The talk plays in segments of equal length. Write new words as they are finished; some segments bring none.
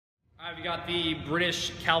I've got the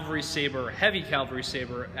British Cavalry Saber, Heavy Cavalry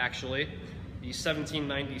Saber actually, the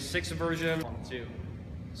 1796 version. Too.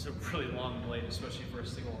 It's a really long blade, especially for a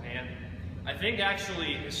single hand. I think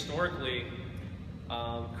actually, historically,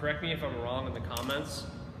 correct me if I'm wrong in the comments,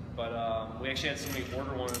 but we actually had somebody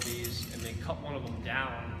order one of these and they cut one of them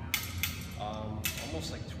down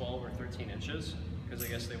almost like 12 or 13 inches because I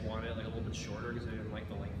guess they wanted it like a little bit shorter because they didn't like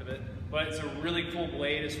the length of it. But it's a really cool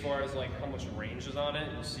blade as far as like how much range is on it.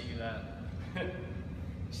 You'll see that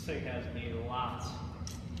this thing has a lot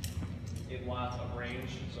of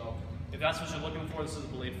range. So if that's what you're looking for, this is a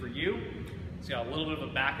blade for you. It's got a little bit of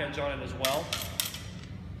a back edge on it as well.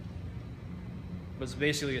 But it's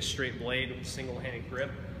basically a straight blade with a single-handed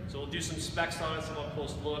grip. So we'll do some specs on it, some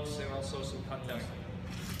up-close looks, and also some cut testing.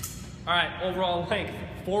 All right, overall length,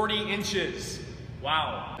 40 inches.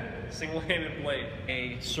 Wow, single-handed blade.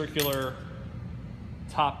 A circular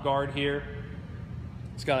top guard here.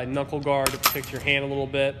 It's got a knuckle guard to protect your hand a little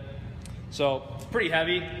bit. So it's pretty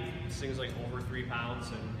heavy. This thing's like over 3 pounds,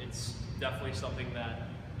 and it's definitely something that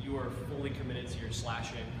you are fully committed to your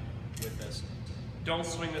slashing with this. Don't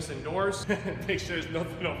swing this indoors. Make sure there's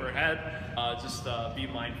nothing overhead. Just be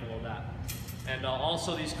mindful of that. And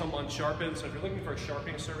also these come unsharpened, so if you're looking for a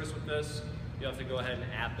sharpening service with this, you have to go ahead and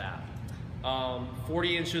add that.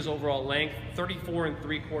 40 inches overall length, 34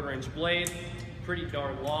 3/4 inch blade, pretty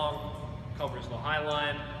darn long, covers the high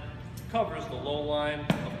line, covers the low line,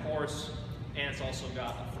 of course, and it's also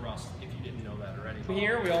got a thrust, if you didn't know that already.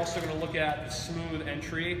 Here, we're also going to look at the smooth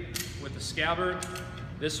entry with the scabbard.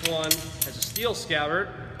 This one has a steel scabbard,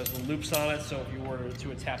 has the loops on it, so if you were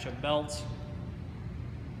to attach a belt,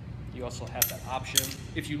 you also have that option.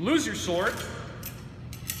 If you lose your sword,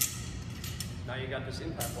 now you got this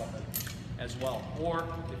impact weapon as well. Or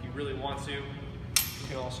if you really want to, you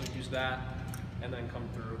can also use that and then come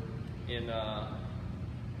through in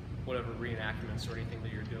whatever reenactments or anything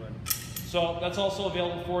that you're doing. So that's also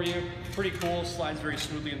available for you. Pretty cool, slides very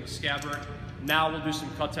smoothly in the scabbard. Now we'll do some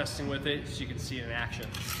cut testing with it so you can see it in action.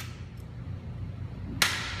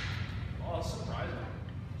 Oh, that's surprising.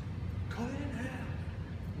 Cut it in half.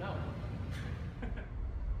 No.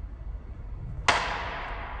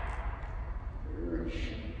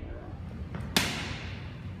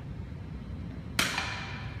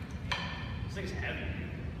 This thing's heavy.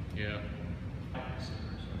 Yeah.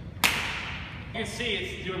 You can see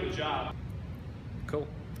it's doing the job. Cool.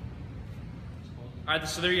 All right,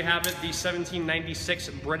 so there you have it, the 1796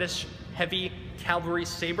 British Heavy Cavalry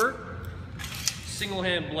Saber.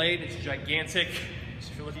 Single-handed blade, it's gigantic.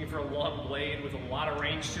 So if you're looking for a long blade with a lot of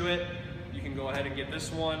range to it, you can go ahead and get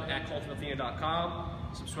this one at cultathena.com.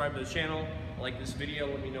 Subscribe to the channel, like this video,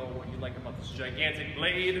 let me know what you like about this gigantic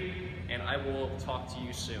blade, and I will talk to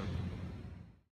you soon.